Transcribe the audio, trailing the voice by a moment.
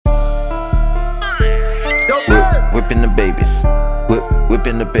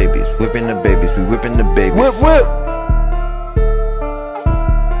whipping the babies, whipping the babies, we whipping the babies. Whip, whip.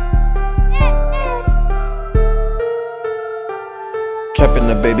 Trapping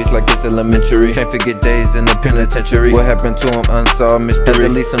the babies like it's elementary. Can't forget days in the penitentiary. What happened to them, unsolved mystery. Had to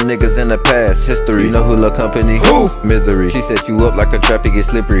leave some niggas in the past, history. You know who love company? Who? Misery. She set you up like a trap, it get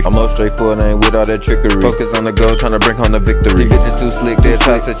slippery. I'm more straightforward, I ain't with all that trickery. Focus on the goal, tryna bring home the victory. These bitches too slick, they'll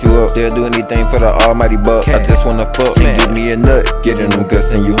try to set you up. They'll do anything for the almighty buck. I just wanna fuck and give me a nut. Getting them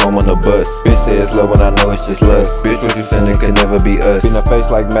guts and you home on the bus. Bitch say it's love when I know it's just lust. Bitch, what you saying, it could never be us. In the face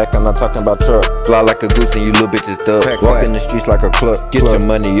like Mac, I'm not talking about truck. Fly like a goose and you little bitches duck. Walk in the streets like a cluck. Get your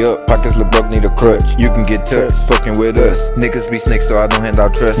money up, pockets look broke, need a crutch. You can get touched, fucking with us. Niggas be snakes, so I don't hand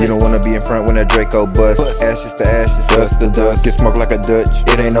out trust. You don't wanna be in front when that Draco bust. Ashes to ashes, dust to dust. Get smoked like a Dutch,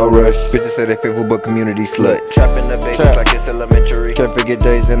 it ain't no rush. Bitches say they faithful but community slut. Trapping the babies like it's elementary. Can't forget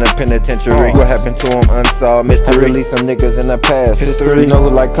days in the penitentiary. What happened to them, unsolved mystery. Release some niggas in the past, history. You know who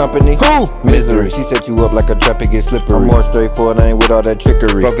like company? Who? Misery. She set you up like a trap, it get slippery. I'm more straightforward, I ain't with all that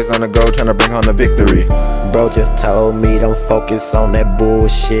trickery. Focus on the goal, tryna bring home the victory. Bro just told me don't focus on that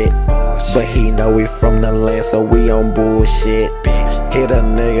bullshit. But he know we from the land, so we on bullshit. Hit a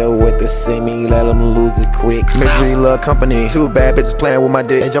nigga with the semi, let him lose it quick. Misery love company. Two bad bitches playing with my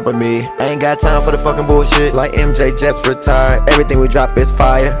dick, they jumping me. I ain't got time for the fucking bullshit. Like MJ just retired, everything we drop is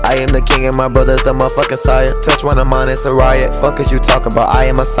fire. I am the king and my brother's the motherfucking sire. Touch one of mine, it's a riot. Fuck is you talking about, I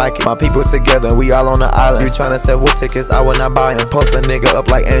am a psychic. My people together, we all on the island. You tryna sell with tickets, I will not buy them. Post a nigga up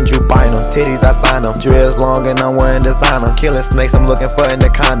like Andrew Bynum. Titties, I sign them. Dreads long and I'm wearing designer. Killing snakes, I'm looking for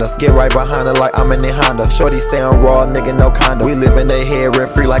anacondas. Get right behind her like I'm in the Honda. Shorty say I'm raw, nigga, no condom. We live in they head rent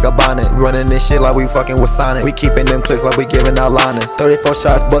free like a bonnet. Running this shit like we fucking with Sonic. We keeping them clicks like we giving out liners. 34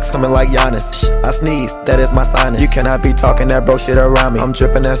 shots, bucks coming like Giannis. Shh, I sneeze, that is my signage. You cannot be talking that bro shit around me. I'm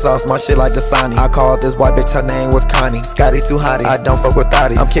dripping that sauce, my shit like Dasani. I called this white bitch, her name was Connie. Scotty too hottie, I don't fuck with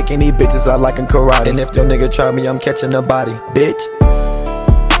thotties. I'm kicking these bitches out like in karate. And if your nigga try me, I'm catching a body. Bitch.